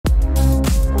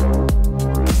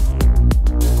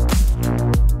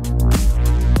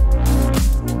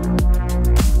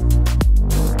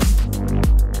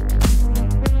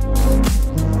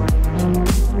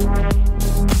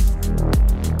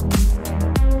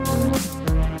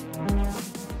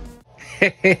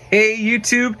Hey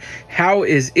YouTube, how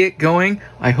is it going?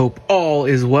 I hope all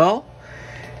is well.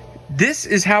 This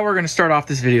is how we're going to start off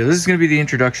this video. This is going to be the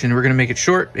introduction. We're going to make it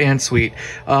short and sweet.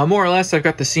 More or less, I've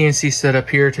got the CNC set up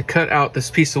here to cut out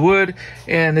this piece of wood,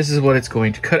 and this is what it's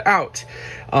going to cut out.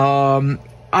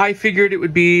 I figured it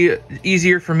would be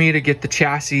easier for me to get the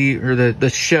chassis or the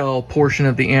shell portion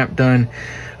of the amp done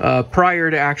prior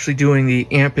to actually doing the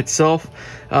amp itself,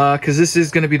 because this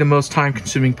is going to be the most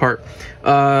time-consuming part.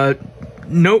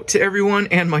 Note to everyone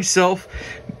and myself,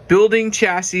 building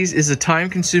chassis is a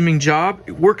time-consuming job.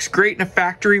 It works great in a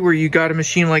factory where you got a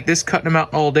machine like this cutting them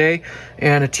out all day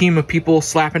and a team of people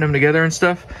slapping them together and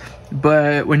stuff.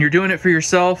 But when you're doing it for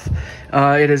yourself,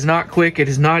 it is not quick, it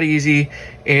is not easy,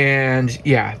 and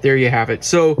yeah, there you have it.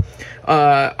 So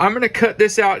I'm gonna cut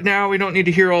this out now. We don't need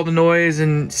to hear all the noise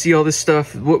and see all this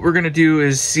stuff. What we're gonna do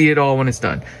is see it all when it's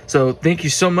done. So thank you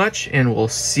so much, and we'll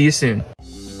see you soon.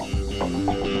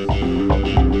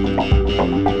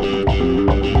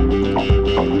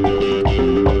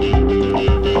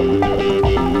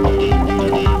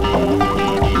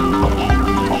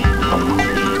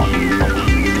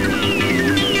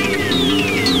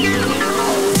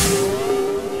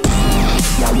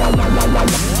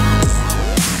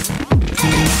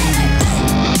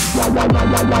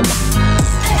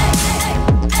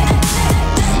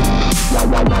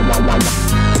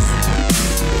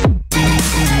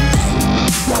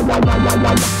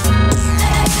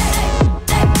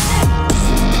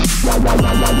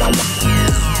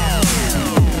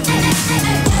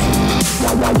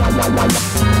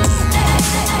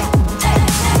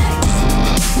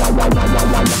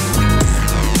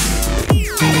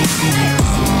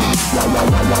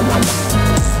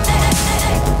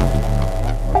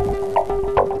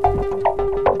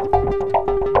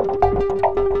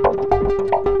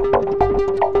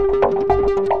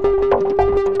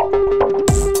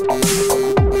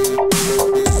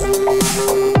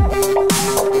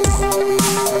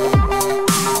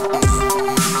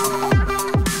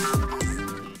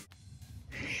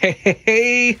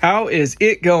 Hey, how is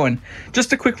it going?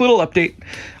 Just a quick little update.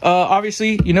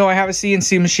 Obviously, you know I have a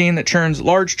CNC machine that turns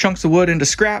large chunks of wood into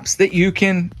scraps that you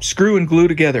can screw and glue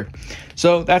together.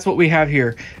 So that's what we have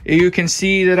here. You can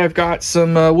see that I've got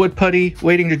some wood putty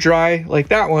waiting to dry, like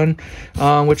that one,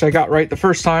 which I got right the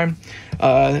first time.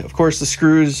 Of course, the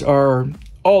screws are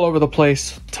all over the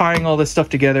place, tying all this stuff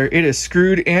together. It is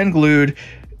screwed and glued.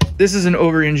 This is an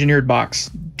over-engineered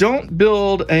box. Don't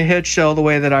build a head shell the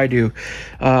way that I do.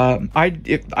 I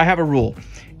have a rule.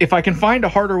 If I can find a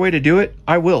harder way to do it,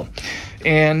 I will.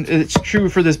 And it's true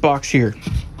for this box here.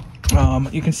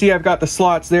 You can see I've got the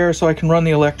slots there so I can run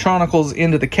the electronicals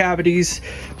into the cavities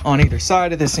on either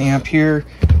side of this amp here,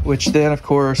 which then of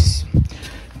course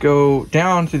go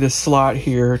down through this slot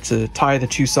here to tie the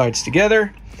two sides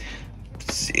together.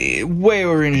 Way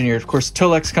over engineered. Of course,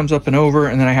 tolex comes up and over,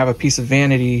 and then I have a piece of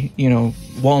vanity, you know,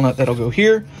 walnut that'll go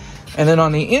here. And then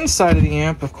on the inside of the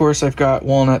amp, of course, I've got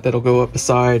walnut that'll go up the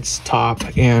sides, top,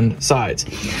 and sides.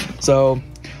 So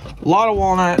a lot of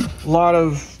walnut, a lot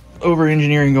of over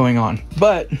engineering going on,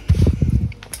 but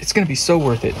it's going to be so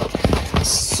worth it.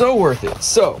 So worth it.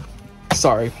 So,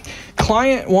 sorry.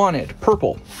 Client wanted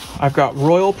purple. I've got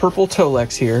royal purple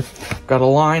tolex here. Got a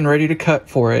line ready to cut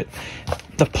for it.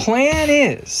 The plan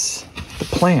is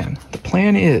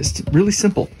really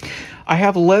simple. I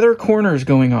have leather corners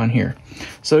going on here.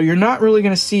 So you're not really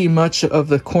going to see much of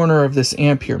the corner of this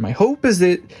amp here. My hope is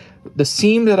that the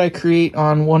seam that I create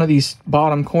on one of these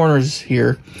bottom corners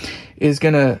here is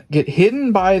going to get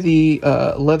hidden by the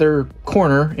leather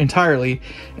corner entirely,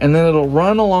 and then it'll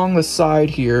run along the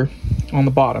side here on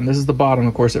the bottom. This is the bottom,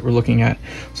 of course, that we're looking at.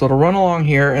 So it'll run along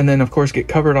here and then, of course, get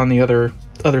covered on the other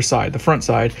side, the front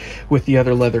side, with the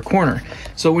other leather corner.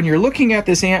 So when you're looking at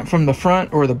this amp from the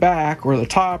front or the back or the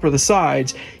top or the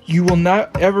sides, you will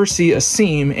not ever see a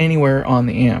seam anywhere on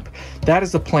the amp. That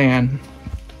is the plan,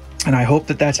 and I hope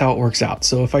that that's how it works out.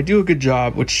 So if I do a good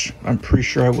job, which I'm pretty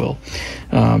sure I will,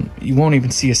 you won't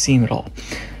even see a seam at all.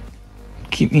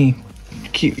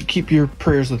 Keep your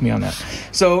prayers with me on that.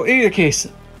 So in either case,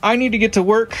 I need to get to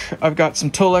work. I've got some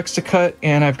tolex to cut,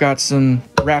 and I've got some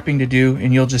wrapping to do,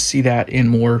 and you'll just see that in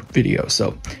more videos.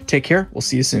 So take care. We'll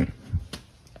see you soon.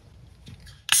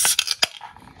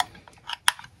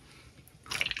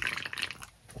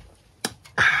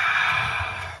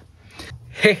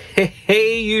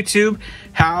 Hey YouTube,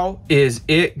 how is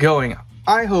it going?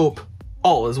 I hope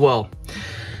all is well.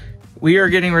 We are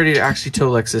getting ready to actually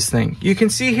tolex this thing. You can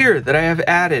see here that I have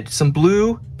added some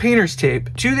blue painter's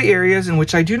tape to the areas in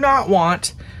which I do not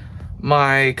want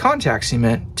my contact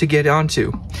cement to get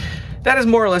onto. that is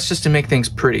more or less just to make things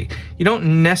pretty. You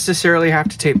don't necessarily have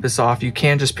to tape this off. You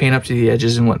can just paint up to the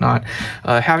edges and whatnot.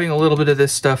 Having a little bit of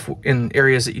this stuff in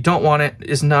areas that you don't want it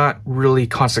is not really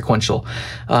consequential.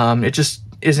 It just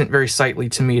isn't very sightly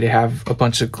to me to have a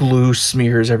bunch of glue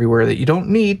smears everywhere that you don't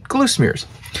need glue smears.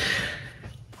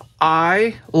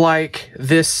 I like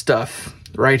this stuff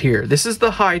right here. This is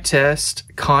the high test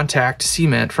contact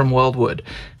cement from Weldwood.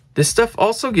 This stuff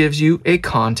also gives you a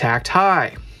contact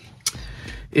high.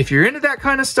 If you're into that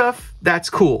kind of stuff, that's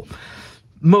cool.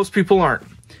 Most people aren't.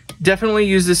 Definitely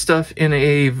use this stuff in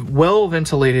a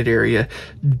well-ventilated area.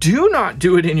 Do not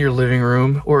do it in your living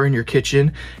room or in your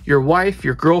kitchen. Your wife,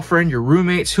 your girlfriend, your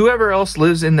roommates, whoever else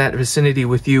lives in that vicinity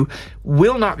with you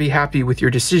will not be happy with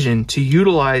your decision to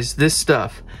utilize this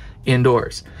stuff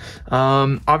indoors.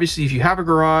 Obviously, if you have a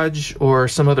garage or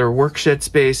some other workshed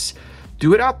space,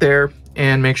 do it out there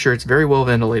and make sure it's very well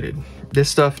ventilated. This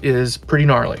stuff is pretty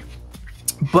gnarly,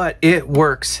 but it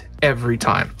works every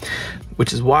time,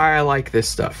 which is why I like this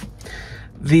stuff.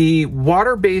 The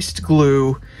water-based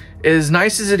glue, as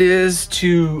nice as it is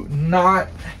to not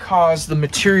cause the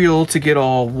material to get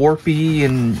all warpy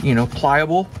and, you know,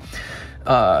 pliable,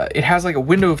 it has like a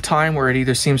window of time where it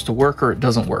either seems to work or it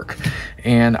doesn't work.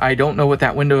 And I don't know what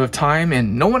that window of time,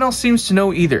 and no one else seems to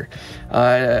know either.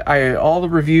 All the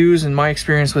reviews and my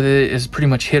experience with it is pretty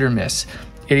much hit or miss.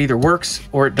 It either works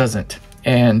or it doesn't,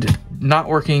 and not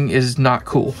working is not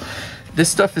cool. This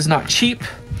stuff is not cheap,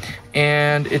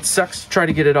 and it sucks to try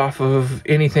to get it off of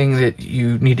anything that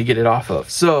you need to get it off of.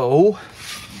 So,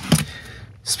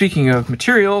 speaking of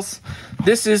materials,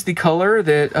 this is the color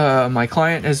that my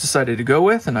client has decided to go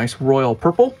with, a nice royal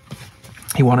purple.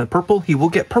 He wanted purple, he will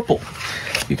get purple.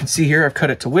 You can see here I've cut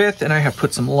it to width and I have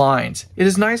put some lines. It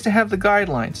is nice to have the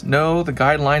guidelines. No, the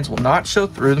guidelines will not show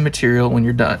through the material when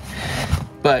you're done,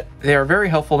 but they are very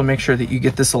helpful to make sure that you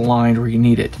get this aligned where you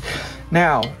need it.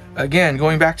 Now, again,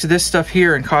 going back to this stuff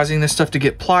here and causing this stuff to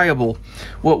get pliable,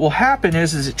 what will happen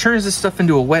is it turns this stuff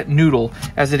into a wet noodle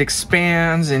as it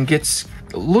expands and gets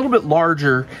a little bit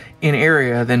larger in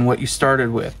area than what you started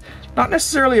with. Not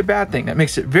necessarily a bad thing. That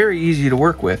makes it very easy to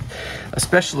work with,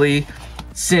 especially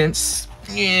since,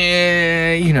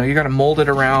 you know, you got to mold it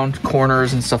around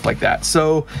corners and stuff like that.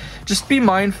 So just be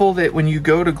mindful that when you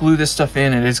go to glue this stuff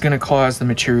in, it is going to cause the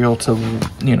material to,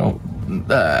 you know,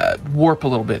 warp a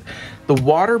little bit. The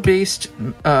water-based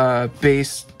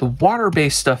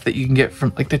stuff that you can get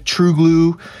from like the True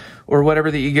Glue or whatever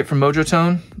that you get from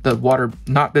Mojotone, the water,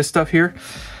 not this stuff here,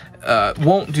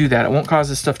 won't do that. It won't cause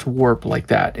this stuff to warp like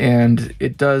that. And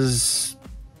it does,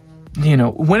 you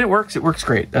know, when it works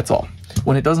great. That's all.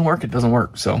 When it doesn't work, it doesn't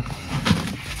work. So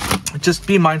just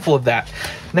be mindful of that.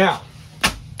 Now,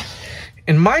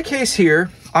 in my case here,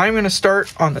 I'm going to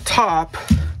start on the top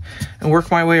and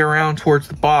work my way around towards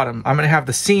the bottom. I'm going to have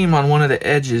the seam on one of the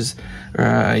edges.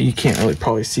 You can't really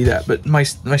probably see that, but my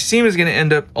seam is going to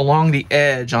end up along the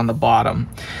edge on the bottom.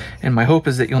 And my hope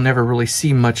is that you'll never really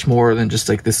see much more than just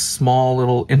like this small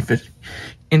little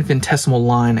infinitesimal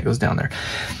line that goes down there.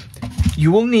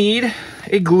 You will need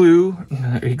a glue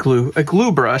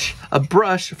brush, a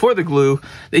brush for the glue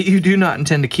that you do not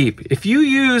intend to keep. If you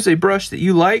use a brush that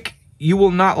you like, you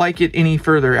will not like it any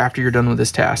further after you're done with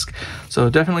this task. So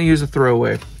definitely use a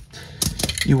throwaway.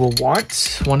 You will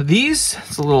want one of these.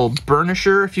 It's a little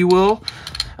burnisher, if you will,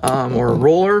 or a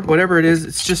roller, whatever it is.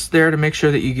 It's just there to make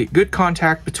sure that you get good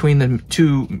contact between the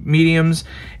two mediums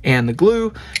and the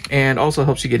glue, and also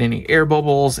helps you get any air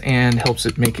bubbles and helps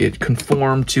it make it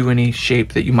conform to any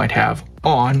shape that you might have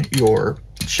on your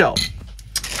shelf.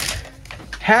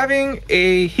 Having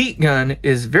a heat gun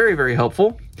is very, very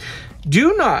helpful.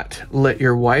 Do not let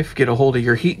your wife get a hold of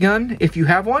your heat gun if you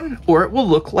have one, or it will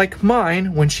look like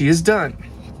mine when she is done.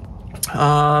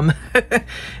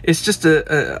 It's just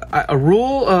a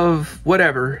rule of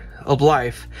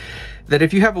life, that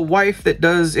if you have a wife that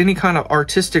does any kind of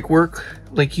artistic work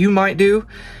like you might do,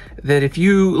 that if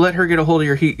you let her get a hold of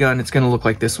your heat gun, it's going to look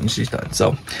like this when she's done.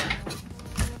 So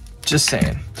just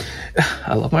saying,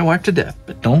 I love my wife to death,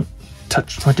 but don't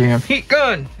touch my damn heat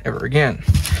gun ever again.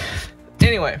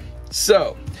 Anyway,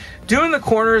 so doing the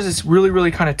corners is really,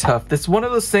 really kind of tough. That's one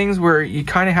of those things where you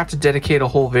kind of have to dedicate a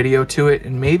whole video to it,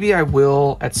 and maybe I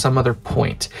will at some other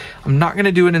point. I'm not going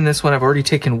to do it in this one. I've already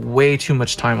taken way too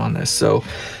much time on this. So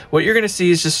what you're going to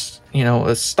see is just, you know,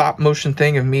 a stop motion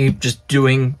thing of me just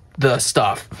doing the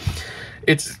stuff.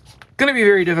 It's going to be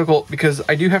very difficult because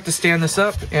I do have to stand this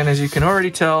up, and as you can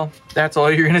already tell, that's all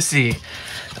you're going to see.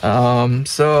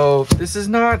 So this is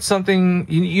not something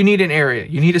you need an area.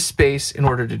 You need a space in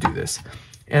order to do this.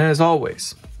 And as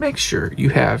always, make sure you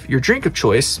have your drink of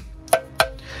choice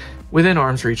within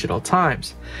arm's reach at all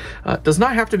times. It does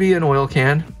not have to be an oil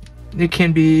can. It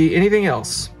can be anything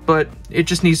else, but it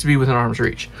just needs to be within arm's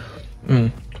reach.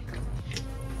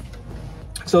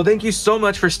 So thank you so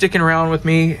much for sticking around with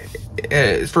me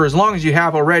for as long as you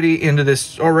have already into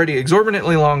this already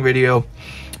exorbitantly long video.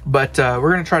 But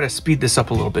we're gonna try to speed this up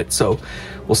a little bit, so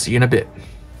we'll see you in a bit.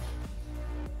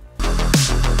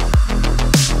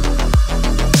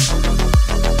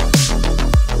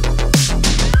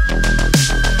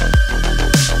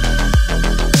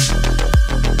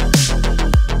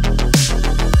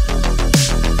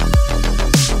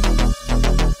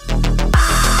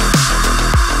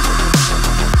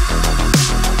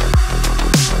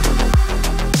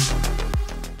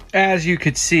 As you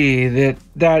could see,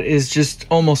 that is just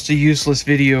almost a useless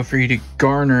video for you to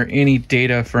garner any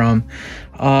data from.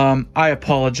 I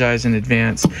apologize in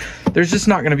advance. There's just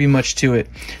not going to be much to it.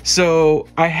 So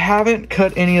I haven't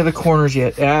cut any of the corners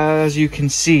yet. As you can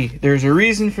see, there's a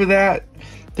reason for that.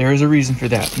 There's a reason for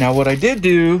that. Now what I did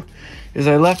do is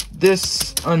I left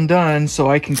this undone so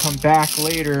I can come back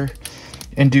later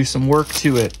and do some work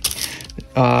to it.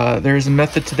 There's a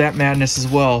method to that madness as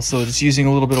well, so just using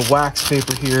a little bit of wax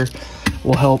paper here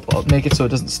will help make it so it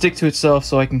doesn't stick to itself,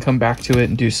 so I can come back to it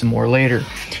and do some more later.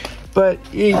 But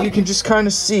you can just kind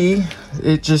of see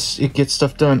it gets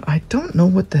stuff done. I don't know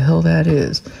what the hell that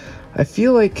is. I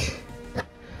feel like,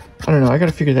 I don't know, I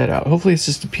gotta figure that out. Hopefully it's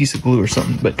just a piece of glue or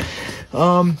something. But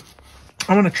I'm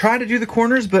gonna try to do the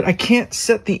corners, but I can't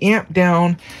set the amp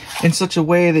down in such a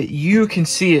way that you can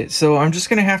see it, so I'm just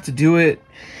gonna have to do it,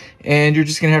 and you're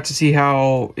just gonna have to see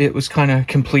how it was kind of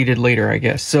completed later, I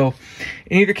guess. So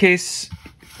in either case,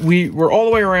 we're all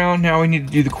the way around. Now we need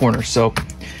to do the corners. So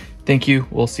thank you.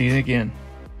 We'll see you again.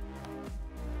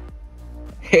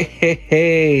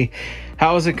 Hey,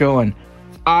 how's it going?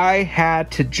 I had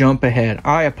to jump ahead.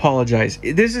 I apologize.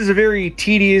 This is a very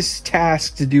tedious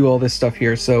task to do all this stuff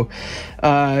here. So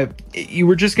you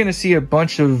were just gonna see a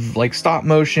bunch of like stop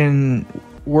motion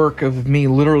work of me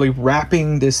literally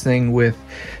wrapping this thing with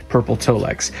purple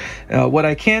tolex. What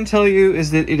I can tell you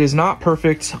is that it is not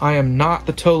perfect. I am not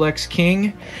the tolex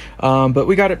king, but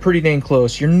we got it pretty dang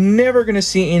close. You're never going to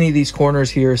see any of these corners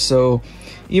here, so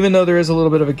even though there is a little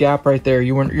bit of a gap right there,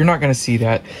 you're not going to see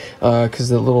that because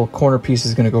the little corner piece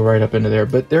is going to go right up into there.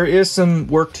 But there is some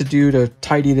work to do to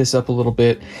tidy this up a little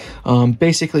bit.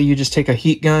 Basically, you just take a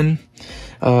heat gun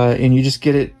and you just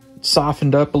get it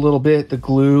softened up a little bit, the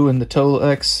glue and the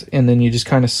tolex, and then you just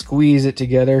kind of squeeze it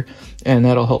together and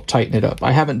that'll help tighten it up.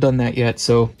 I haven't done that yet,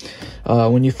 so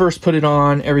when you first put it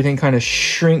on, everything kind of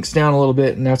shrinks down a little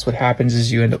bit, and that's what happens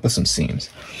is you end up with some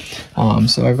seams.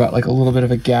 So I've got like a little bit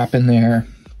of a gap in there,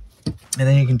 and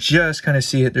then you can just kind of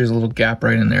see it. There's a little gap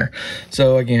right in there.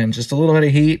 So again, just a little bit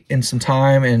of heat and some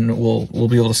time, and we'll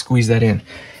be able to squeeze that in.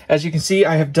 As you can see,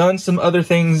 I have done some other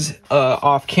things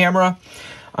off camera.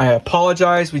 I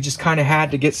apologize. We just kind of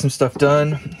had to get some stuff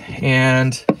done,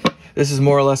 and this is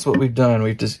more or less what we've done.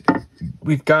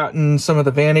 We've gotten some of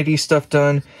the vanity stuff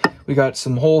done. We got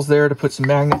some holes there to put some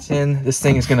magnets in. This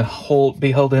thing is going to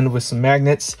be held in with some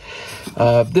magnets.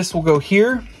 This will go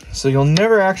here, so you'll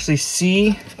never actually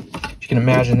see, if you can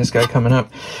imagine this guy coming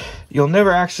up, you'll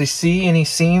never actually see any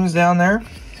seams down there.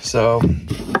 So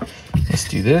let's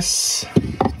do this.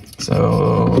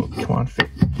 So come on, fit.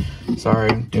 Sorry,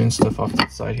 I'm doing stuff off to the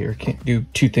side here. Can't do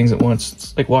two things at once.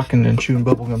 It's like walking and chewing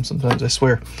bubblegum sometimes, I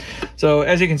swear. So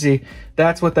as you can see,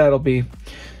 that's what that'll be.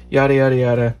 Yada, yada,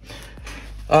 yada.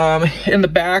 In the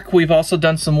back, we've also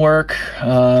done some work.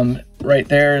 Right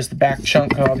there is the back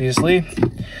chunk, obviously.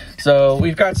 So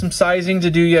we've got some sizing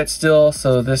to do yet still.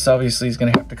 So this obviously is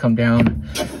gonna have to come down.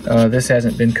 This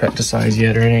hasn't been cut to size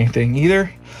yet or anything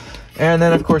either. And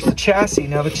then of course the chassis.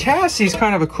 Now the chassis is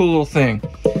kind of a cool little thing.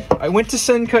 I went to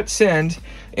Send Cut Send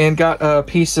and got a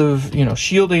piece of,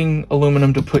 shielding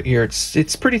aluminum to put here.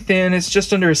 It's pretty thin. It's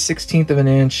just under a 1/16 of an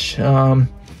inch.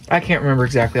 I can't remember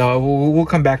exactly. We'll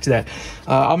come back to that.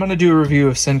 I'm going to do a review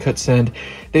of Send Cut Send.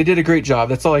 They did a great job.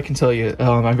 That's all I can tell you.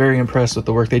 I'm very impressed with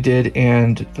the work they did,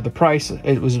 and for the price,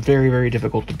 it was very, very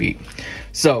difficult to beat.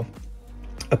 So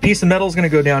a piece of metal is going to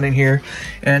go down in here,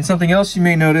 and something else you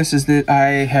may notice is that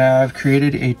I have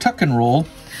created a tuck and roll,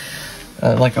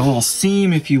 like a little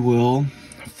seam, if you will,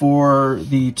 for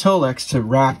the tolex to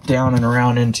wrap down and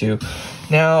around into.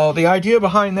 Now, the idea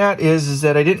behind that is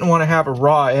that I didn't want to have a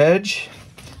raw edge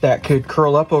that could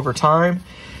curl up over time,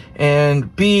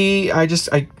 and B,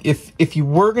 if you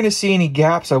were going to see any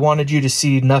gaps, I wanted you to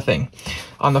see nothing.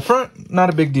 On the front,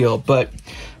 not a big deal, but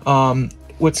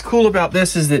what's cool about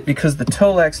this is that because the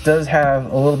tolex does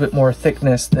have a little bit more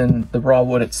thickness than the raw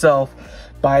wood itself,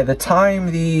 by the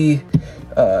time the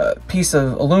piece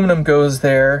of aluminum goes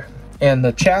there and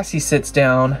the chassis sits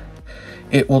down,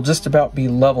 it will just about be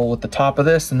level with the top of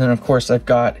this. And then of course I've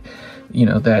got, you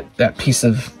know, that piece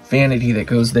of vanity that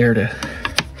goes there to,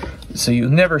 so you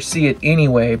never see it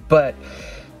anyway. But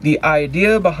the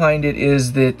idea behind it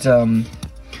is that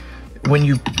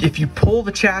if you pull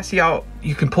the chassis out,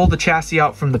 you can pull the chassis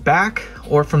out from the back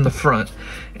or from the front,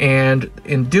 and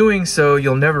in doing so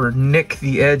you'll never nick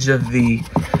the edge of the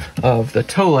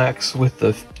tolex with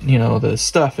the, you know, the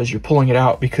stuff as you're pulling it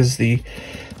out, because the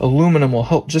aluminum will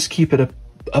help just keep it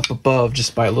up above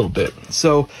just by a little bit.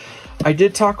 So I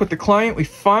did talk with the client. We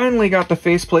finally got the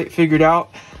faceplate figured out.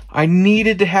 I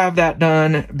needed to have that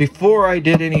done before I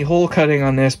did any hole cutting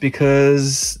on this,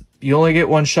 because you only get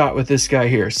one shot with this guy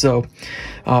here. So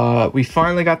we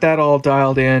finally got that all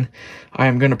dialed in. I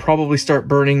am going to probably start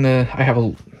burning I have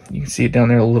a, you can see it down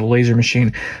there, a little laser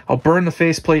machine. I'll burn the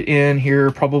faceplate in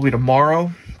here probably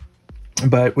tomorrow,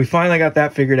 but we finally got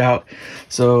that figured out.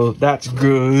 So that's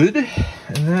good.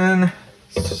 And then,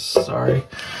 sorry.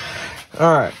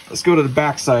 All right, let's go to the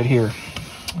back side here.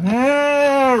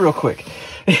 Real quick.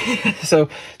 So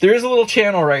there is a little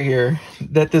channel right here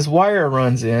that this wire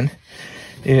runs in.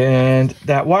 And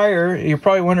that wire, you're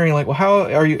probably wondering, like, well,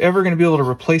 how are you ever going to be able to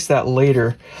replace that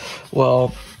later?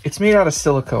 Well, it's made out of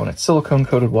silicone. It's silicone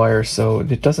coated wire, so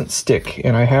it doesn't stick.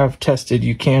 And I have tested,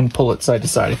 you can pull it side to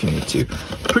side if you need to.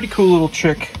 Pretty cool little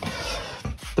trick.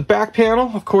 The back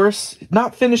panel, of course,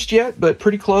 not finished yet, but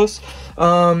pretty close.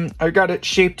 I got it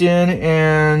shaped in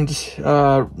and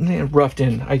roughed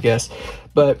in, I guess.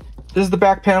 But this is the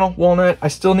back panel, walnut. I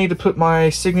still need to put my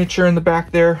signature in the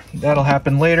back there. That'll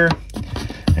happen later.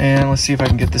 And let's see if I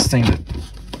can get this thing to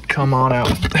come on out.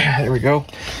 There we go.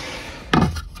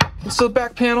 So the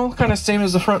back panel, kind of same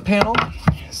as the front panel.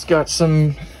 It's got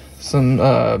some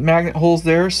magnet holes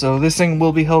there, so this thing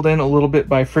will be held in a little bit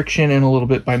by friction and a little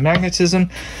bit by magnetism.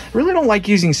 I really don't like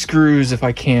using screws if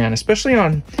I can, especially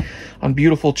on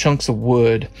beautiful chunks of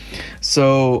wood.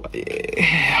 So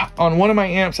on one of my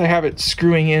amps I have it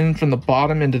screwing in from the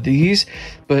bottom into these,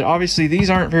 but obviously these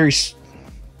aren't very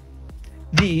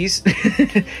these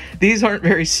aren't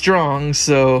very strong,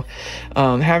 so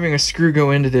having a screw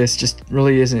go into this just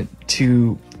really isn't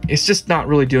too, it's just not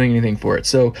really doing anything for it.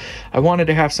 So I wanted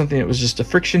to have something that was just a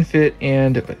friction fit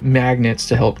and magnets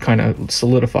to help kind of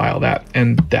solidify all that,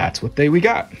 and that's what we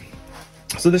got.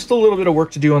 So there's still a little bit of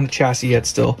work to do on the chassis yet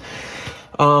still.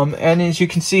 And as you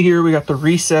can see here, we got the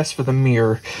recess for the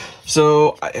mirror.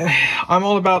 So I'm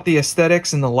all about the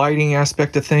aesthetics and the lighting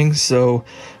aspect of things. So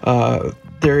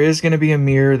there is going to be a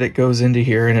mirror that goes into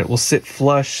here, and it will sit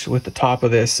flush with the top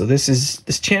of this. So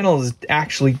this channel is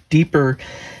actually deeper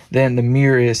than the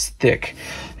mirror is thick.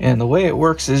 And the way it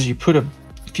works is you put a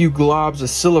few globs of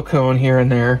silicone here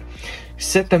and there,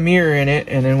 set the mirror in it,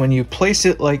 and then when you place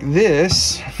it like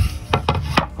this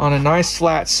on a nice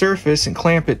flat surface and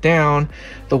clamp it down,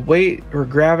 the weight or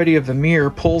gravity of the mirror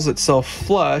pulls itself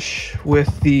flush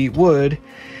with the wood,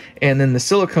 and then the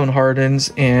silicone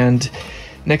hardens, and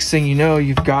next thing you know,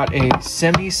 you've got a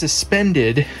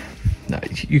semi-suspended,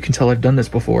 you can tell I've done this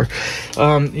before,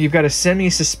 you've got a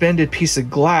semi-suspended piece of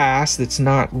glass that's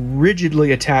not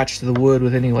rigidly attached to the wood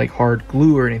with any like hard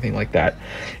glue or anything like that.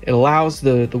 It allows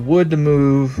the wood to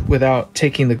move without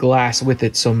taking the glass with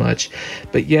it so much,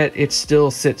 but yet it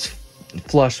still sits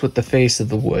flush with the face of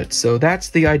the wood. So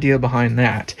that's the idea behind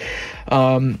that.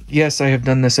 Yes, I have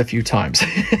done this a few times.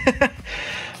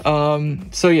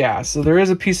 So yeah, so there is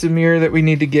a piece of mirror that we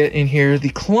need to get in here. The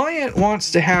client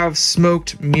wants to have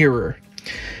smoked mirror.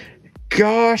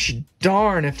 Gosh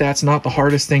darn if that's not the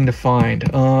hardest thing to find.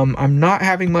 I'm not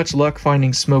having much luck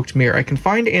finding smoked mirror. I can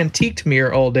find antiqued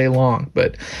mirror all day long,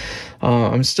 but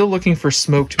I'm still looking for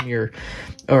smoked mirror,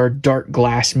 or dark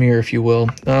glass mirror, if you will.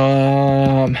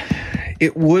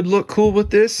 It would look cool with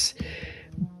this,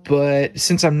 but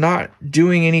since I'm not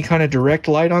doing any kind of direct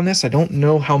light on this, I don't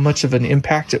know how much of an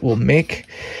impact it will make.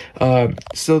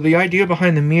 So the idea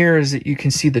behind the mirror is that you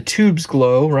can see the tubes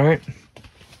glow, right?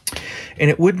 And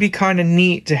it would be kind of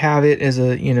neat to have it as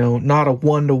a, you know, not a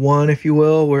one-to-one, if you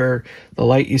will, where the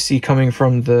light you see coming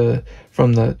from the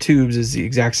tubes is the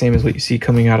exact same as what you see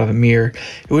coming out of the mirror.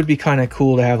 It would be kind of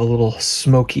cool to have a little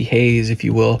smoky haze, if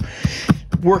you will.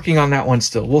 Working on that one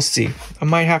still. We'll see. I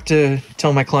might have to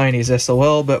tell my client he's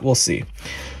SOL, but we'll see.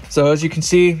 So as you can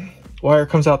see, wire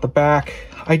comes out the back.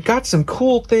 I got some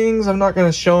cool things. I'm not going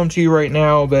to show them to you right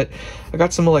now, but I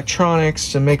got some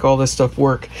electronics to make all this stuff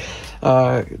work.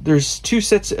 There's two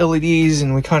sets of LEDs,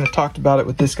 and we kind of talked about it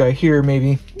with this guy here,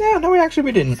 maybe. No, actually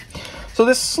we didn't. So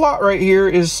this slot right here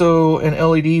is so an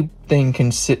LED thing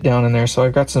can sit down in there. So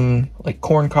I've got some like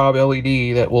corncob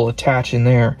LED that will attach in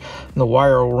there, and the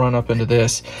wire will run up into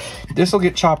this. This will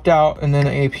get chopped out, and then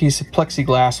a piece of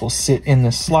plexiglass will sit in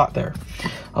this slot there.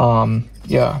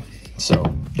 Yeah,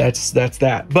 so that's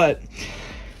that. But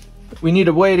we need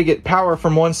a way to get power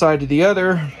from one side to the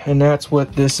other, and that's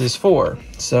what this is for.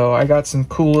 So I got some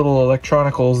cool little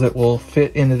electronicals that will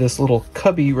fit into this little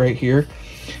cubby right here.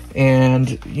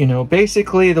 And, you know,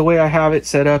 basically the way I have it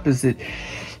set up is that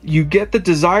you get the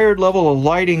desired level of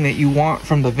lighting that you want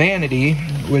from the vanity,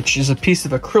 which is a piece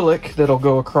of acrylic that'll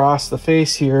go across the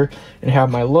face here and have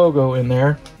my logo in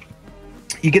there.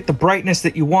 You get the brightness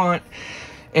that you want,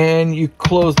 and you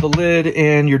close the lid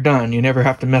and you're done. You never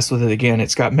have to mess with it again.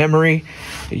 It's got memory.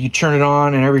 You turn it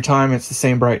on and every time it's the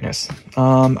same brightness.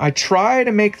 I try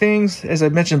to make things, as I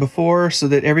mentioned before, so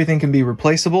that everything can be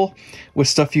replaceable with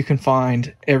stuff you can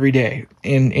find every day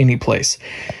in any place.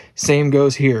 Same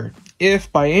goes here. If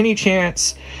by any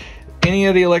chance any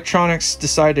of the electronics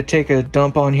decide to take a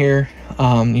dump on here,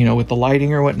 you know, with the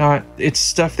lighting or whatnot, it's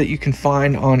stuff that you can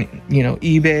find on, you know,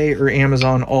 eBay or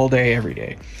Amazon all day, every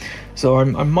day. So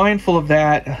I'm mindful of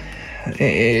that.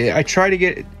 I try to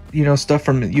get, you know, stuff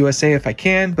from the USA if I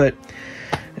can, but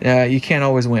you can't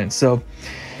always win. So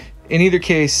in either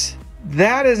case,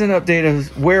 that is an update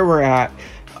of where we're at.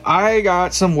 I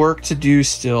got some work to do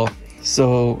still,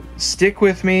 so stick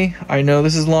with me. I know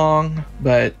this is long,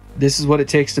 but this is what it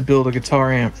takes to build a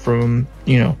guitar amp from,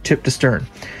 you know, tip to stern.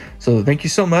 So thank you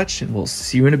so much, and we'll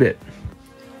see you in a bit.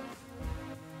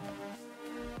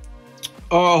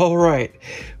 All right,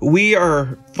 we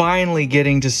are finally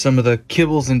getting to some of the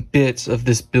kibbles and bits of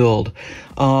this build.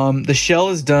 The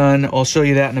shell is done. I'll show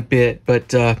you that in a bit,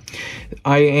 but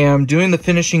I am doing the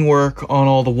finishing work on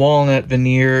all the walnut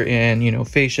veneer and, you know,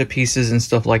 fascia pieces and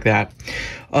stuff like that.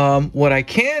 What I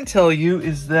can tell you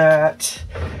is that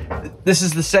this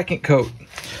is the second coat.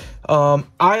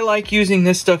 I like using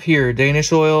this stuff here,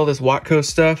 Danish oil, this Watco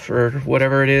stuff or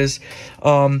whatever it is.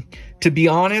 To be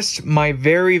honest, my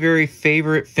very, very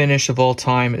favorite finish of all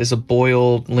time is a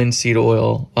boiled linseed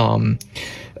oil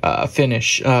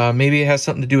finish. Maybe it has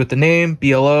something to do with the name,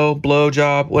 BLO,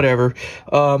 blowjob, whatever.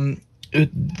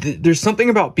 There's something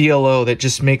about BLO that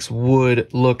just makes wood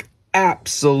look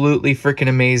absolutely freaking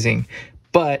amazing.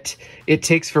 But it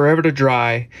takes forever to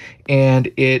dry,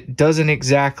 and it doesn't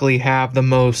exactly have the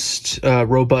most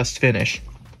robust finish.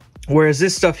 Whereas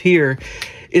this stuff here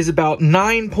is about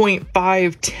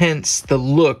 9.5 the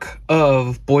look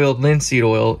of boiled linseed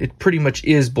oil. It pretty much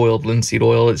is boiled linseed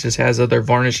oil. It just has other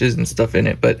varnishes and stuff in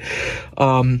it. But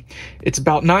it's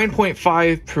about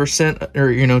 9.5%,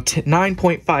 or, you know,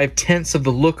 9.5 of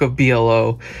the look of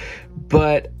BLO.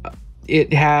 But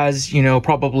it has, you know,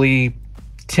 probably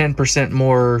 10%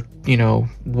 more, you know,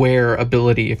 wear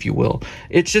ability, if you will.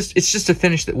 It's just a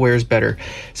finish that wears better.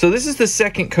 So this is the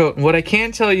second coat, and what I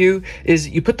can tell you is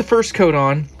you put the first coat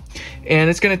on, and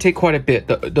it's going to take quite a bit.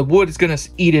 The wood is going to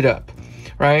eat it up,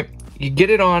 right? You get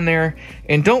it on there,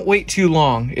 and don't wait too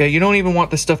long. You don't even want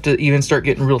the stuff to even start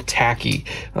getting real tacky.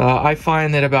 I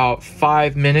find that about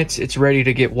 5 minutes, it's ready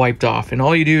to get wiped off, and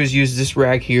all you do is use this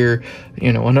rag here,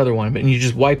 you know, another one, and you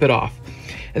just wipe it off.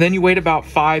 And then you wait about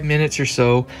 5 minutes or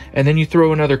so, and then you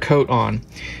throw another coat on.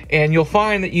 And you'll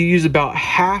find that you use about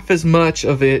half as much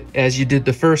of it as you did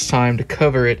the first time to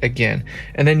cover it again.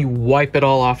 And then you wipe it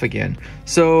all off again.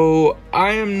 So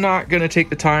I am not going to take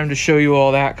the time to show you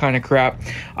all that kind of crap.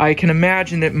 I can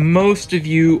imagine that most of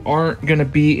you aren't going to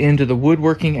be into the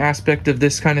woodworking aspect of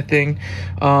this kind of thing.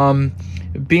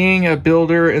 Being a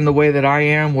builder in the way that I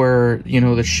am, where, you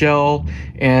know, the shell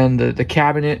and the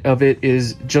cabinet of it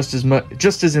is just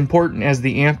as important as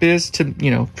the amp is, to, you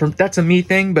know, that's a me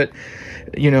thing, but,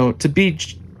 you know,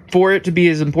 for it to be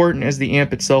as important as the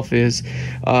amp itself is,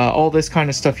 all this kind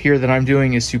of stuff here that I'm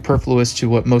doing is superfluous to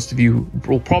what most of you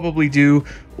will probably do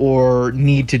or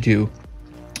need to do.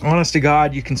 Honest to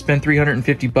God, you can spend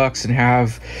 $350 and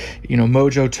have, you know,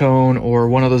 Mojo Tone or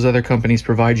one of those other companies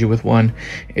provide you with one.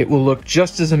 It will look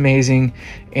just as amazing,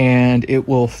 and it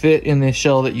will fit in the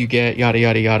shell that you get, yada,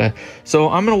 yada, yada.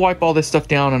 So I'm going to wipe all this stuff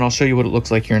down, and I'll show you what it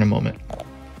looks like here in a moment.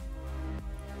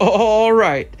 All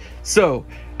right, so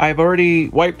I've already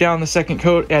wiped down the second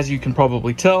coat, as you can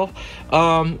probably tell.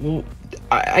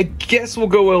 I guess we'll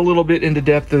go a little bit into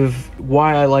depth of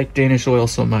why I like Danish oil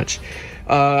so much.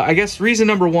 I guess reason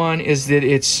number one is that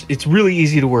it's really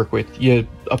easy to work with. You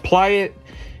apply it,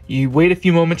 you wait a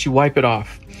few moments, you wipe it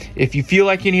off. If you feel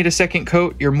like you need a second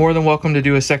coat, you're more than welcome to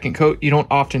do a second coat. You don't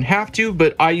often have to,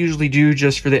 but I usually do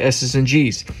just for the S's and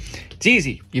G's. It's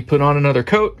easy. You put on another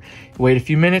coat, wait a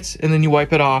few minutes, and then you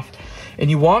wipe it off. And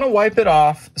you want to wipe it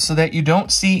off so that you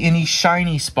don't see any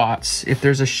shiny spots. If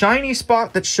there's a shiny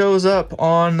spot that shows up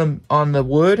on the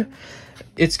wood,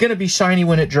 it's going to be shiny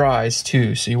when it dries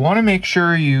too. So you want to make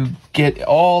sure you get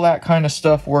all that kind of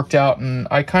stuff worked out. And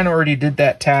I kind of already did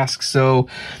that task, so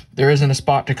there isn't a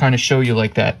spot to kind of show you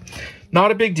like that.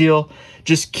 Not a big deal.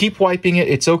 Just keep wiping it.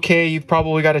 It's okay. You've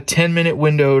probably got a 10-minute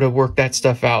window to work that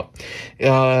stuff out.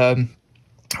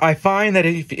 I find that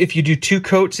if you do 2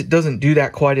 coats, it doesn't do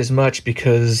that quite as much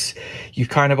because you've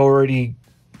kind of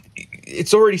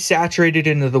it's already saturated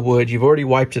into the wood. You've already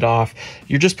wiped it off.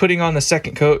 You're just putting on the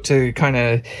second coat to kind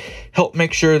of help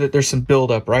make sure that there's some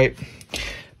buildup, right?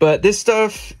 But this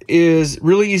stuff is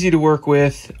really easy to work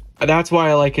with. That's why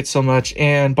I like it so much.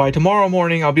 And by tomorrow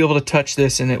morning, I'll be able to touch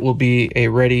this and it will be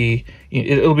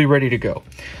it'll be ready to go.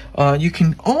 You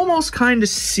can almost kind of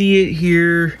see it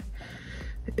here,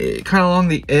 kind of along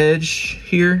the edge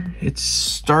here. It's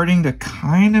starting to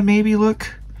kind of maybe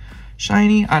look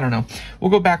shiny. I don't know. We'll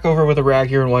go back over with a rag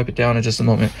here and wipe it down in just a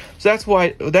moment. So that's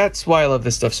why I love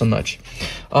this stuff so much.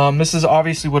 This is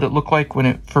obviously what it looked like when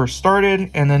it first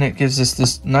started, and then it gives us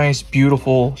this nice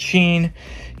beautiful sheen,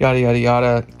 yada yada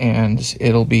yada, and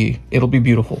it'll be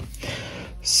beautiful.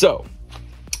 So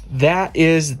that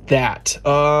is that.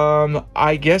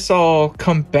 I guess I'll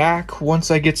come back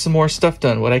once I get some more stuff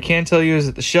done. What I can tell you is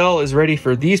that the shell is ready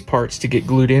for these parts to get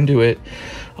glued into it.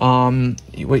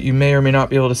 What you may or may not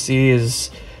be able to see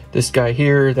is this guy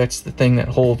here. That's the thing that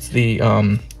holds the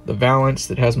valance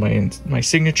that has my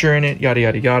signature in it, yada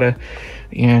yada yada.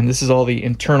 And this is all the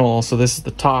internal. So this is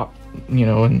the top, you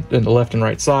know, and the left and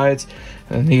right sides,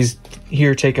 and these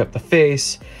here take up the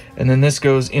face. And then this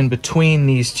goes in between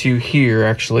these two here,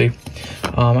 actually.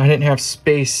 I didn't have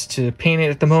space to paint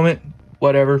it at the moment,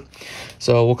 whatever.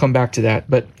 So we'll come back to that.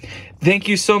 But thank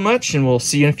you so much, and we'll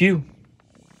see you in a few.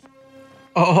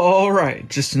 All right,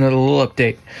 just another little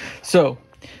update. So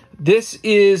this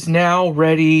is now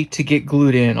ready to get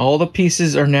glued in. All the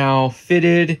pieces are now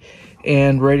fitted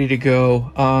and ready to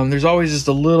go. There's always just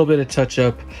a little bit of touch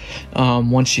up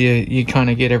once you kind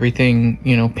of get everything,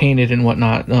 you know, painted and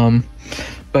whatnot.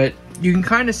 But you can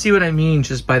kind of see what I mean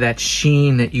just by that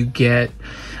sheen that you get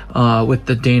with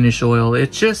the Danish oil.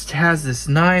 It just has this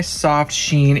nice soft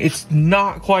sheen. It's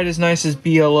not quite as nice as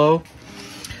BLO,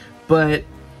 but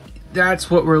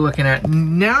that's what we're looking at.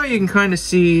 Now you can kind of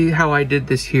see how I did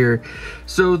this here.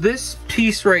 So this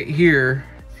piece right here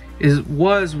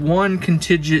was one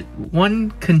contiguous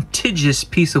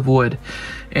piece of wood,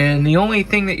 and the only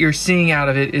thing that you're seeing out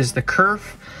of it is the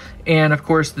kerf, and of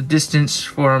course the distance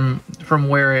from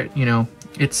where it, you know,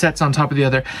 it sets on top of the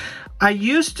other. I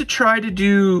used to try to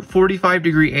do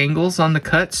 45-degree angles on the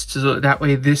cuts, so that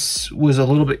way this was a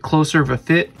little bit closer of a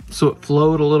fit, so it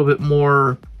flowed a little bit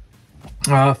more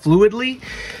fluidly.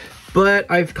 But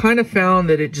I've kind of found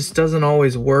that it just doesn't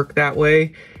always work that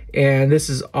way. And this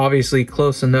is obviously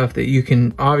close enough that you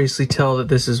can obviously tell that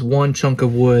this is one chunk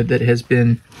of wood that has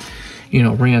been, you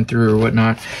know, ran through or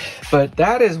whatnot. But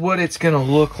that is what it's gonna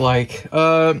look like.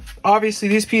 Obviously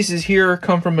these pieces here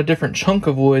come from a different chunk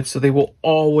of wood, so they will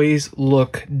always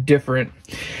look different.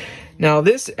 Now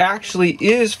this actually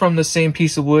is from the same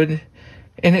piece of wood,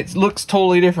 and it looks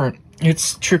totally different.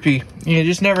 It's trippy. You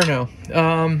just never know.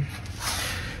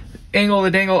 Angle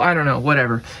the dangle, I don't know,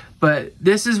 whatever. But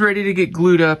this is ready to get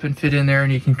glued up and fit in there,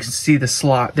 and you can see the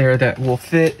slot there that will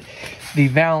fit the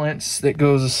valance that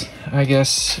goes, I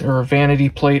guess, or a vanity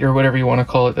plate or whatever you want to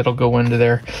call it, that'll go into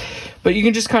there. But you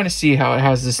can just kind of see how it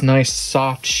has this nice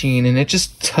soft sheen, and it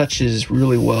just touches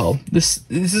really well. This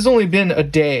has only been a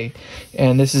day,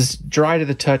 and this is dry to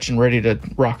the touch and ready to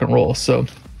rock and roll. So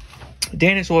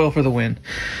Danish oil for the win.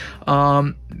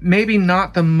 Maybe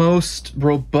not the most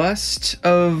robust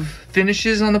of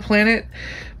finishes on the planet,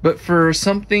 but for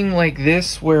something like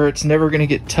this where it's never going to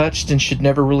get touched and should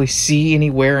never really see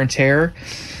any wear and tear,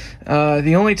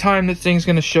 the only time that thing's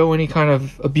going to show any kind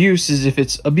of abuse is if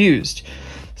it's abused.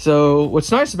 So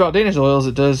what's nice about Danish oil is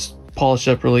it does polish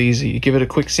up really easy. You give it a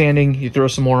quick sanding, you throw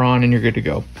some more on, and you're good to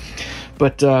go.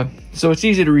 But so it's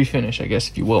easy to refinish, I guess,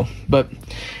 if you will. But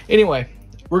anyway,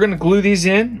 we're going to glue these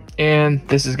in, and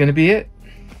this is going to be it.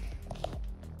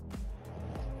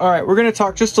 All right, we're going to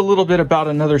talk just a little bit about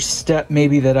another step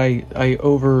maybe that I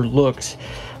overlooked.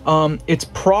 It's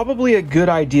probably a good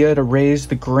idea to raise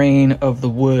the grain of the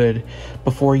wood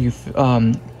before you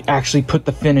actually put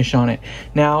the finish on it.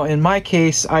 Now in my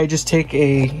case, I just take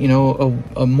a, you know,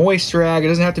 a moist rag. It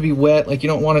doesn't have to be wet, like you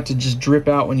don't want it to just drip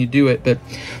out when you do it, but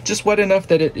just wet enough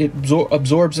that it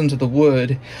absorbs into the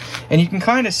wood. And you can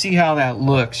kind of see how that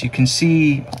looks. You can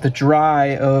see the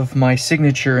dry of my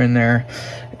signature in there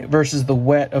versus the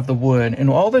wet of the wood. And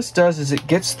all this does is it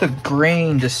gets the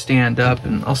grain to stand up,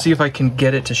 and I'll see if I can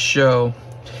get it to show.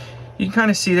 You can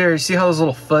kind of see there, you see how those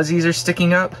little fuzzies are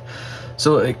sticking up?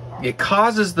 So it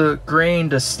causes the grain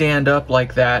to stand up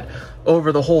like that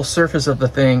over the whole surface of the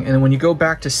thing, and when you go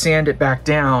back to sand it back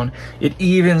down, it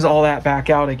evens all that back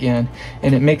out again,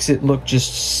 and it makes it look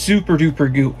just super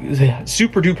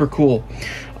duper cool.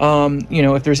 You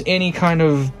know, if there's any kind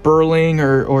of burling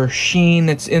or sheen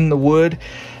that's in the wood,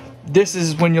 this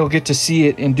is when you'll get to see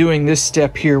it, and doing this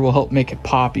step here will help make it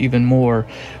pop even more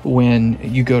when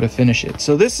you go to finish it.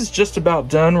 So this is just about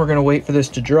done. We're gonna wait for this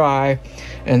to dry,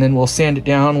 and then we'll sand it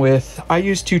down with, I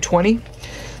use 220.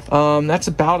 That's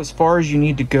about as far as you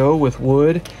need to go with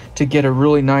wood to get a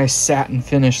really nice satin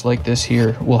finish like this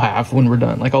here we'll have when we're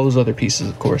done, like all those other pieces,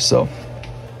 of course. So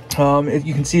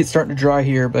you can see it's starting to dry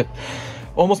here, but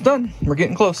almost done. We're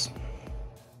getting close.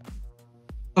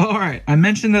 All right, I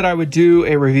mentioned that I would do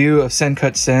a review of Send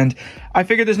Cut Send. I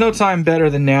figured there's no time better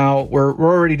than now. We're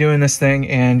already doing this thing,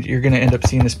 and you're gonna end up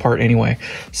seeing this part anyway.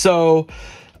 So,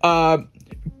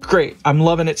 great, I'm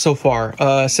loving it so far.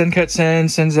 Send Cut Send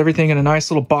sends everything in a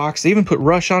nice little box. They even put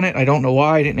rush on it. I don't know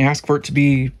why. I didn't ask for it to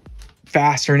be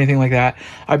fast or anything like that.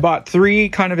 I bought 3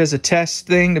 kind of as a test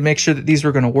thing to make sure that these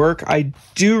were going to work. I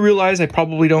do realize I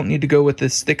probably don't need to go with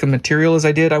this thick of material as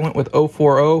I did. I went with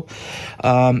 040.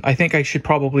 I think I should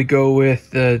probably go with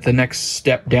the next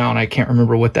step down. I can't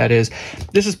remember what that is.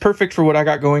 This is perfect for what I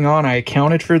got going on. I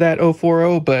accounted for that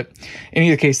 040, but in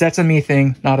either case, that's a me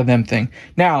thing, not a them thing.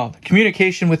 Now,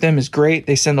 communication with them is great.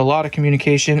 They send a lot of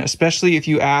communication, especially if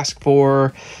you ask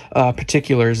for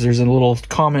particulars. There's a little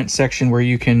comment section where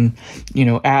you can, you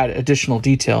know, add additional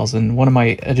details, and one of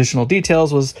my additional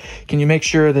details was, can you make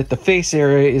sure that the face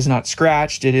area is not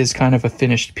scratched? It is kind of a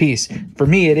finished piece. For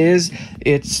me, it is.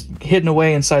 It's hidden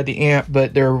away inside the amp,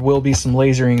 but there will be some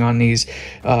lasering on these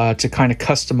to kind of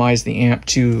customize the amp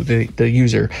to the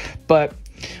user. But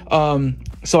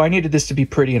so I needed this to be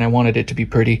pretty, and I wanted it to be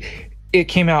pretty. It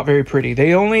came out very pretty.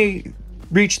 They only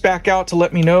reached back out to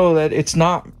let me know that it's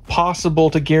not possible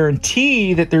to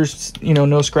guarantee that there's, you know,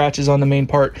 no scratches on the main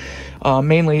part,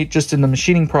 mainly just in the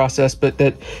machining process, but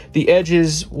that the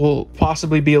edges will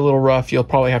possibly be a little rough. You'll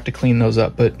probably have to clean those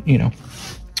up, but you know,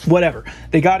 whatever.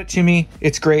 They got it to me.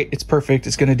 It's great. It's perfect.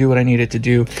 It's going to do what I need it to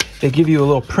do. They give you a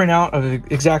little printout of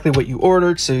exactly what you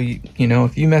ordered. So, you know,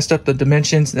 if you messed up the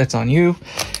dimensions, that's on you.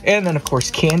 And then, of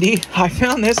course, candy. I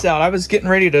found this out. I was getting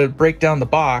ready to break down the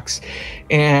box,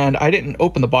 and I didn't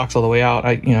open the box all the way out.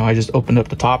 I just opened up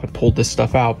the top and pulled this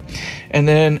stuff out. And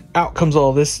then out comes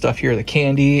all this stuff here, the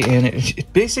candy. And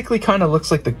it basically kind of looks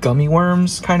like the gummy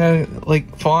worms kind of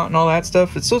like font and all that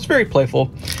stuff. So it's very playful.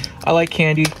 I like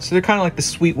candy. So they're kind of like the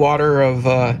sweet water of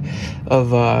I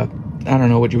don't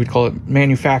know what you would call it,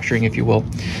 manufacturing, if you will.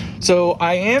 So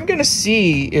I am going to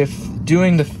see if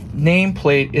doing the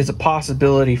nameplate is a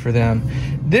possibility for them.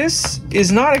 This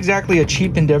is not exactly a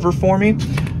cheap endeavor for me.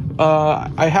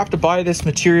 I have to buy this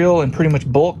material in pretty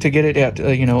much bulk to get it at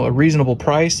you know, a reasonable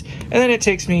price, and then it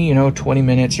takes me, you know, 20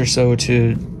 minutes or so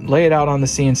to lay it out on the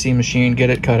CNC machine,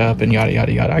 get it cut up, and yada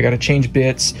yada yada. I got to change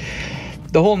bits,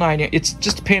 the whole 9. It's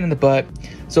just a pain in the butt.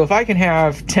 So if I can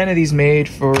have 10 of these made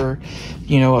for,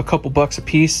 you know, a couple bucks a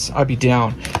piece, I'd be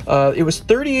down. It was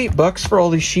 38 bucks for all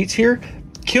these sheets here.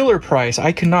 Killer price.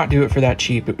 I could not do it for that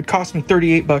cheap. It would cost me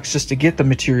 38 bucks just to get the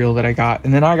material that I got,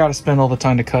 and then I got to spend all the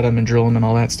time to cut them and drill them and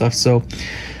all that stuff. So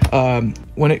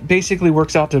when it basically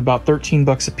works out to about 13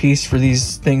 bucks a piece for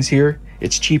these things here,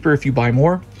 it's cheaper if you buy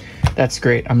more. That's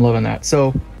great. I'm loving that.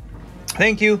 So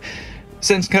thank you,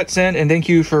 Send Cut Send, and thank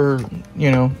you for,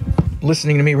 you know,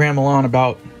 listening to me ramble on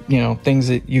about, you know, things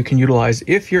that you can utilize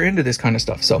if you're into this kind of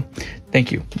stuff. So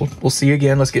thank you. We'll see you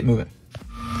again. Let's get moving.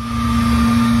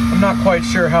 I'm not quite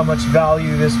sure how much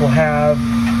value this will have.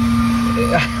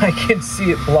 I can see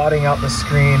it blotting out the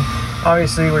screen.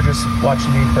 Obviously, we're just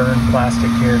watching me burn plastic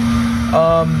here.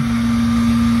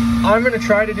 I'm going to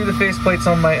try to do the faceplates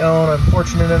on my own. I'm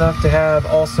fortunate enough to have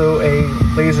also a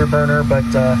laser burner, but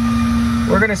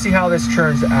we're going to see how this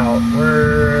turns out.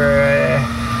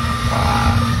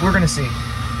 We're going to see.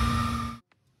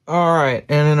 All right,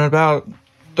 and in about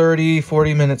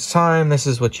 30-40 minutes time, this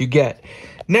is what you get.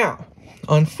 Now,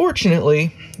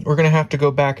 unfortunately, we're going to have to go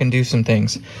back and do some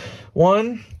things.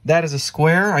 One, that is a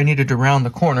square. I needed to round the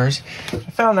corners. I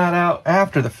found that out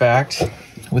after the fact.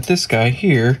 with this guy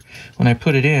here, when I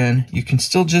put it in, you can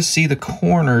still just see the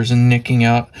corners nicking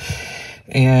out.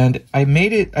 And I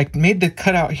made the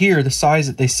cutout here the size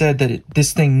that they said that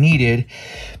this thing needed,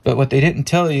 but what they didn't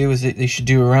tell you is that they should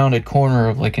do a rounded corner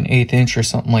of like an 1/8 inch or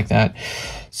something like that.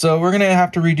 So we're gonna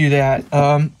have to redo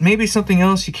that. Maybe something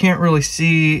else you can't really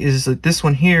see is that this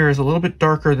one here is a little bit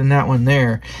darker than that one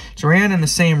there. It's ran in the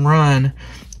same run,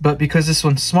 but because this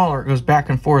one's smaller, it goes back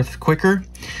and forth quicker.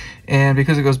 And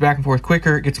because it goes back and forth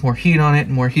quicker, it gets more heat on it,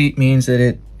 and more heat means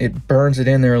that it burns it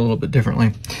in there a little bit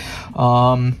differently.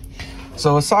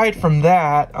 So aside from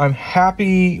that, I'm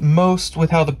happy most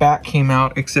with how the back came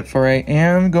out, except for I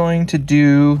am going to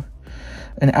do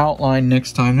an outline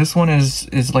next time. This one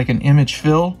is like an image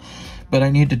fill, but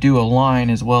I need to do a line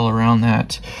as well around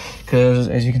that, because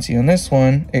as you can see on this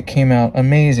one, it came out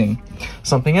amazing.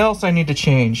 Something else I need to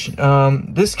change.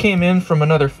 This came in from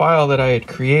another file that I had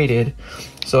created.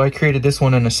 So I created this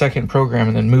one in a second program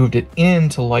and then moved it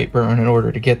into Lightburn in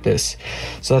order to get this.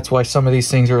 So that's why some of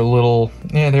these things are a little,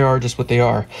 they are just what they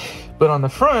are. But on the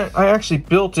front, I actually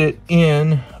built it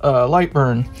in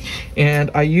Lightburn, and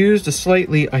I used a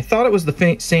slightly, I thought it was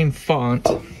the same font.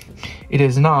 It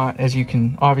is not, as you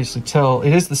can obviously tell.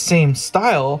 It is the same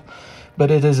style, but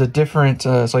it is a different,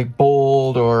 it's like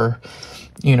bold or,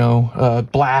 you know,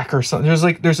 black or something.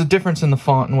 There's a difference in the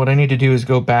font, and what I need to do is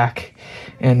go back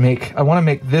and I want to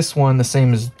make this one the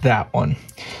same as that one.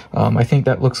 I think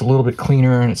that looks a little bit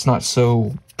cleaner, and it's not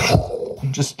so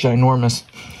just ginormous.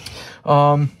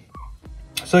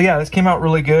 So yeah, this came out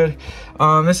really good.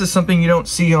 This is something you don't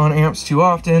see on amps too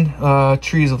often.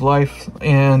 Trees of Life,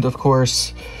 and of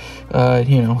course,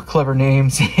 you know, clever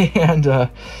names and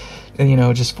you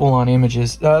know, just full-on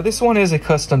images. This one is a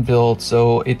custom build,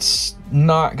 so it's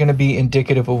not going to be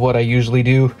indicative of what I usually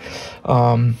do.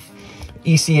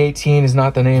 EC18 is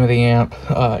not the name of the amp.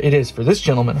 It is for this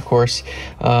gentleman, of course.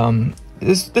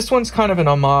 This one's kind of an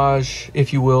homage,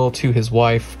 if you will, to his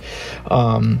wife,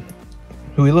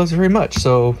 who he loves very much.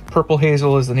 So Purple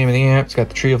Hazel is the name of the amp. It's got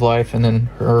the Tree of Life and then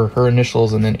her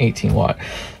initials and then 18 watt.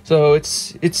 So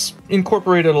it's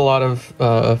incorporated a lot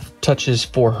of touches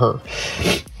for her,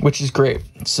 which is great.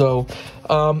 So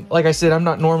like I said, I'm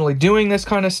not normally doing this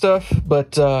kind of stuff,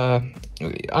 but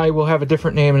I will have a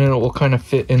different name and it will kind of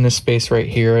fit in this space right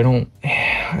here. I don't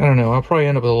know. I'll probably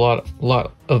end up with a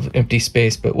lot of empty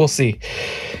space, but we'll see.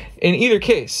 In either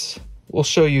case, we'll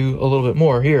show you a little bit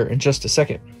more here in just a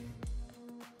second.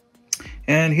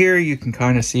 And here you can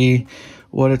kind of see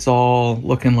what it's all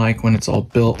looking like when it's all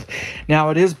built.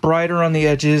 Now it is brighter on the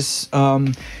edges,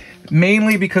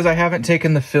 mainly because I haven't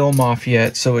taken the film off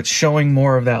yet, so it's showing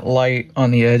more of that light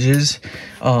on the edges.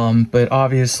 But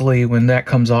obviously when that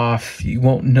comes off, you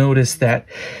won't notice that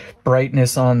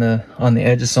brightness on the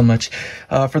edges so much.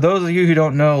 For those of you who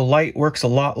don't know, light works a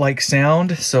lot like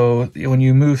sound. So when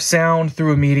you move sound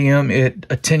through a medium, it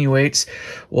attenuates.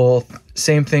 Well,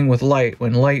 same thing with light.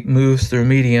 When light moves through a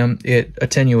medium, it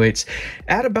attenuates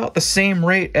at about the same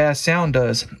rate as sound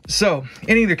does. So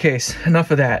in either case, enough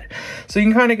of that. So you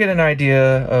can kind of get an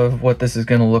idea of what this is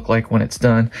going to look like when it's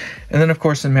done. And then of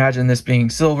course, imagine this being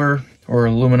silver or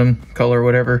aluminum color,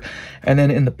 whatever. And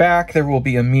then in the back, there will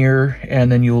be a mirror,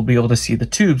 and then you will be able to see the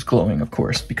tubes glowing, of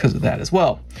course, because of that as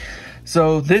well.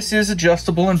 So this is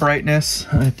adjustable in brightness.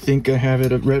 I think I have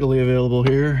it readily available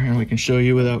here, and we can show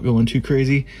you without going too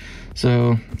crazy.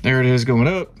 So there it is going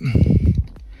up.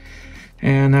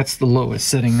 And that's the lowest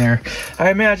setting there.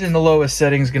 I imagine the lowest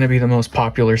setting is going to be the most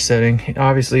popular setting.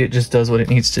 Obviously, it just does what it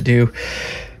needs to do.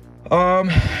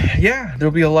 Yeah,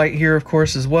 there'll be a light here, of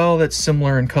course, as well. That's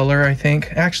similar in color, I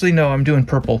think. Actually, no, I'm doing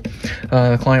purple.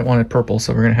 The client wanted purple,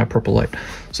 so we're gonna have purple light.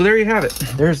 So there you have it.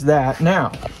 There's that.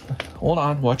 Now, hold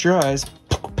on, watch your eyes.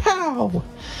 Pow!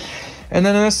 And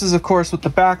then this is, of course, what the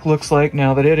back looks like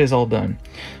now that it is all done.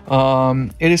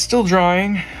 It is still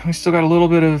drying. We still got a little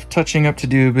bit of touching up to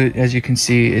do, but as you can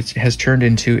see, it has turned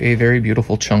into a very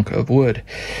beautiful chunk of wood.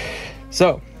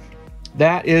 So,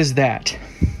 that is that.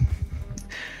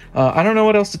 I don't know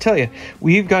what else to tell you.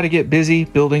 We've got to get busy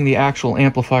building the actual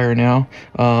amplifier now.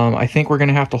 I think we're going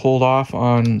to have to hold off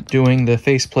on doing the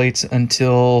faceplates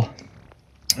until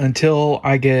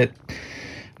I get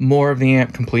more of the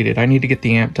amp completed. I need to get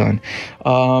the amp done.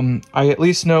 I at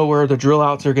least know where the drill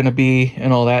outs are going to be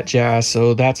and all that jazz,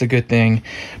 so that's a good thing.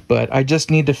 But I just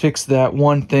need to fix that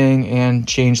one thing and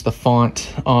change the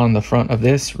font on the front of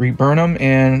this, reburn them,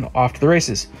 and off to the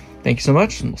races. Thank you so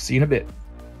much, and we'll see you in a bit.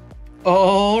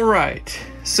 All right,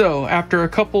 so after a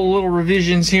couple little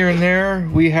revisions here and there,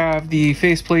 we have the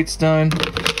faceplates done.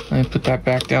 Let me put that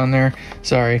back down there.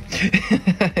 Sorry.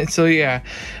 So yeah,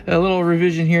 a little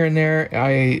revision here and there.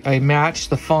 I matched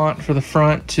the font for the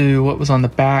front to what was on the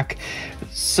back.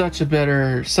 Such a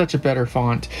better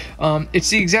font. It's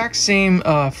the exact same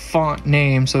font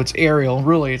name, so it's Arial.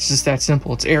 Really, it's just that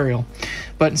simple. It's Arial.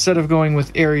 But instead of going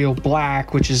with Arial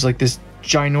Black, which is like this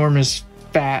ginormous,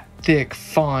 fat, thick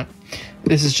font,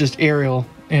 this is just Arial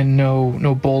and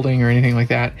no bolding or anything like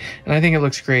that. And I think it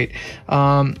looks great.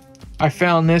 I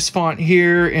found this font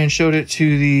here and showed it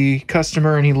to the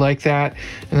customer, and he liked that.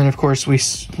 And then of course we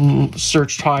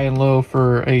searched high and low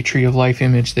for a Tree of Life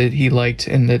image that he liked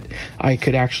and that I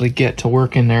could actually get to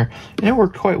work in there, and it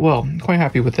worked quite well. I'm quite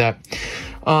happy with that.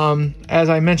 As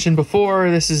I mentioned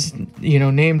before, this is, you know,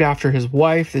 named after his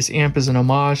wife. This amp is an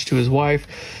homage to his wife.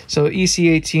 So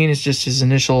EC18 is just his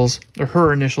initials, or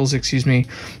her initials, excuse me.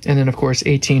 And then of course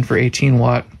 18 for 18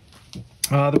 watt.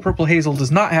 The purple Hazel does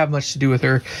not have much to do with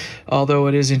her, although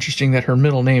it is interesting that her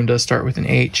middle name does start with an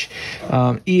H.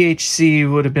 EHC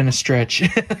would have been a stretch.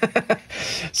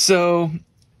 So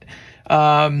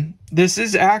this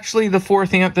is actually the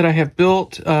fourth amp that I have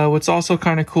built. What's also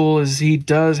kind of cool is he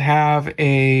does have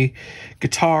a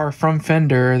guitar from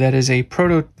Fender that is a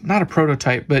not a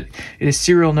prototype, but it is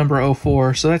serial number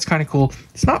 04. So that's kind of cool.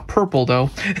 It's not purple though.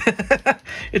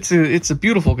 It's a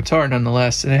beautiful guitar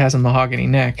nonetheless, and it has a mahogany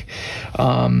neck,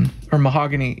 or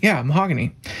mahogany, yeah,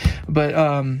 mahogany. But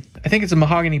I think it's a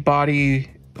mahogany body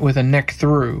with a neck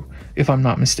through, if I'm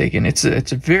not mistaken. It's a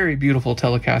very beautiful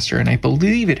Telecaster, and I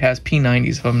believe it has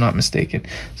P90s, if I'm not mistaken.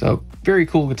 So very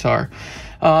cool guitar.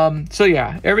 So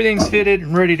yeah, everything's fitted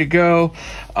and ready to go.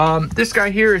 This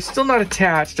guy here is still not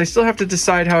attached. I still have to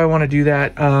decide how I want to do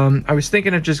that. I was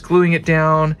thinking of just gluing it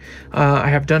down. I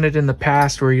have done it in the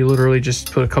past where you literally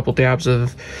just put a couple dabs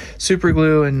of super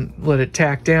glue and let it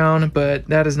tack down, but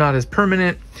that is not as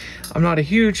permanent. I'm not a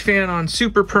huge fan on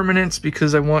super permanents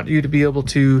because I want you to be able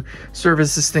to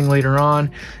service this thing later on,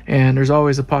 and there's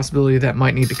always a possibility that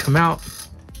might need to come out.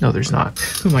 No, there's not.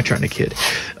 Who am I trying to kid?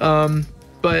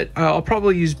 But I'll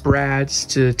probably use brads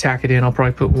to tack it in. I'll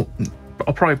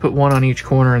probably put one on each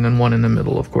corner and then one in the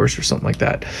middle, of course, or something like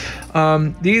that.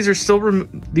 These are still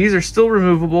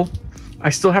removable. I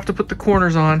still have to put the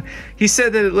corners on. He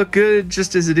said that it looked good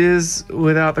just as it is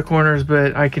without the corners,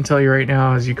 but I can tell you right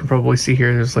now, as you can probably see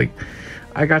here, there's like,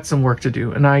 I got some work to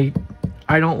do, and I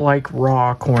don't like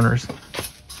raw corners.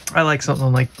 I like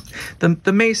something like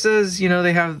the Mesas, you know,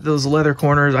 they have those leather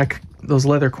corners. Those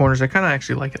leather corners, I kind of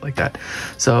actually like it like that.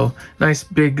 So nice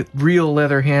big real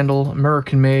leather handle,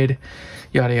 American made,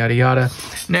 yada yada yada.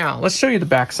 Now let's show you the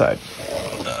backside.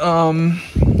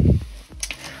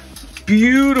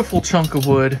 Beautiful chunk of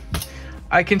wood.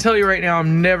 I can tell you right now,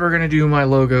 I'm never gonna do my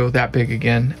logo that big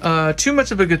again. Too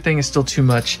much of a good thing is still too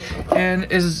much, and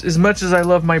as much as I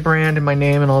love my brand and my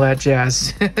name and all that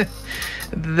jazz,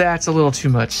 that's a little too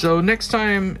much. So next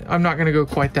time I'm not gonna go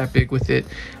quite that big with it.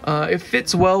 It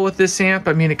fits well with this amp.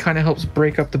 I mean, it kind of helps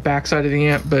break up the backside of the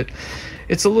amp, but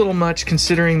it's a little much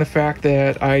considering the fact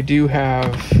that I do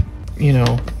have, you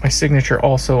know, my signature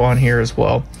also on here as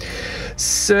well.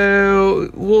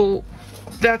 So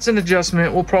that's an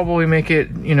adjustment. We'll probably make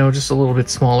it, you know, just a little bit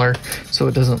smaller so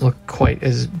it doesn't look quite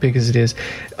as big as it is.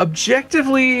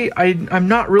 Objectively, I'm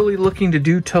not really looking to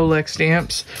do tolex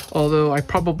amps, although I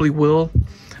probably will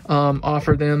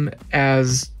offer them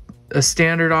as a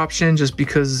standard option just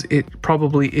because it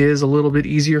probably is a little bit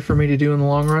easier for me to do in the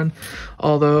long run.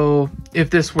 Although if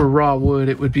this were raw wood,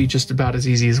 it would be just about as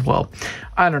easy as well.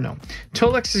 I don't know.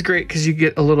 Tolex is great because you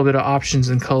get a little bit of options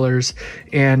and colors,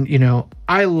 and you know,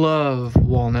 I love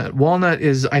walnut. Walnut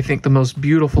is, I think, the most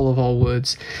beautiful of all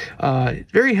woods.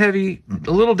 Very heavy,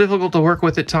 a little difficult to work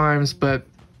with at times, but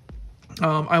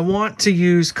I want to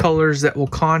use colors that will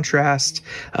contrast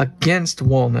against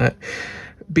walnut,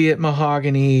 be it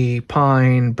mahogany,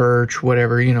 pine, birch,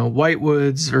 whatever, you know, white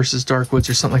woods versus dark woods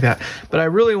or something like that. But I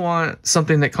really want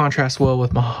something that contrasts well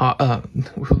with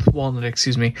with walnut,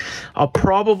 excuse me. I'll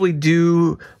probably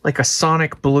do like a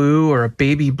sonic blue or a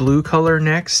baby blue color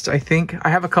next, I think. I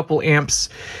have a couple amps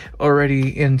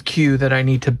already in queue that I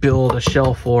need to build a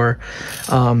shell for.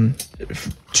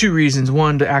 Two reasons: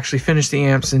 one, to actually finish the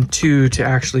amps, and two, to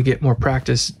actually get more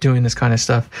practice doing this kind of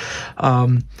stuff.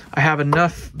 I have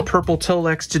enough purple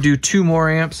Tolex to do 2 more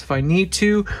amps if I need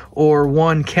to, or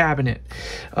 1 cabinet.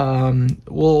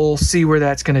 We'll see where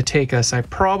that's going to take us. I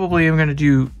probably am going to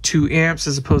do 2 amps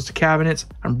as opposed to cabinets.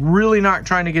 I'm really not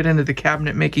trying to get into the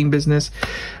cabinet making business,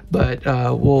 but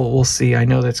we'll see. I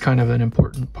know that's kind of an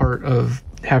important part of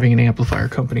having an amplifier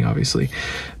company, obviously,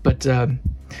 but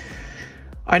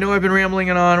I know I've been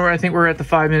rambling on, where I think we're at the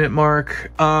 5-minute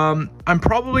mark. I'm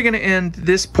probably going to end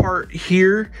this part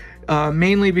here,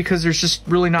 mainly because there's just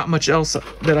really not much else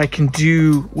that I can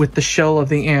do with the shell of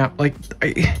the amp. Like,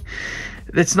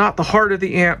 it's not the heart of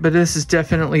the amp, but this is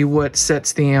definitely what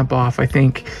sets the amp off. I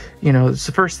think, you know, it's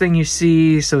the first thing you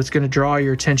see, so it's going to draw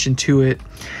your attention to it.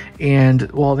 And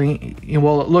while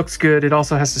it looks good, it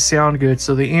also has to sound good.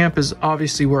 So the amp is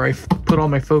obviously where I put all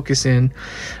my focus in.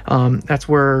 That's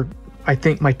where I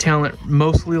think my talent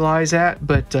mostly lies at,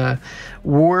 but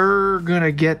we're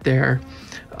gonna get there.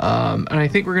 And I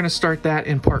think we're gonna start that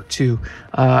in part 2.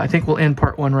 I think we'll end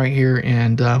part 1 right here,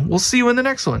 and we'll see you in the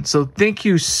next one. So thank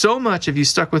you so much if you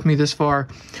stuck with me this far.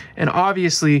 And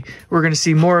obviously we're gonna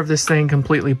see more of this thing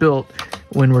completely built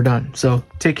when we're done. So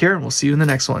take care, and we'll see you in the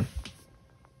next one.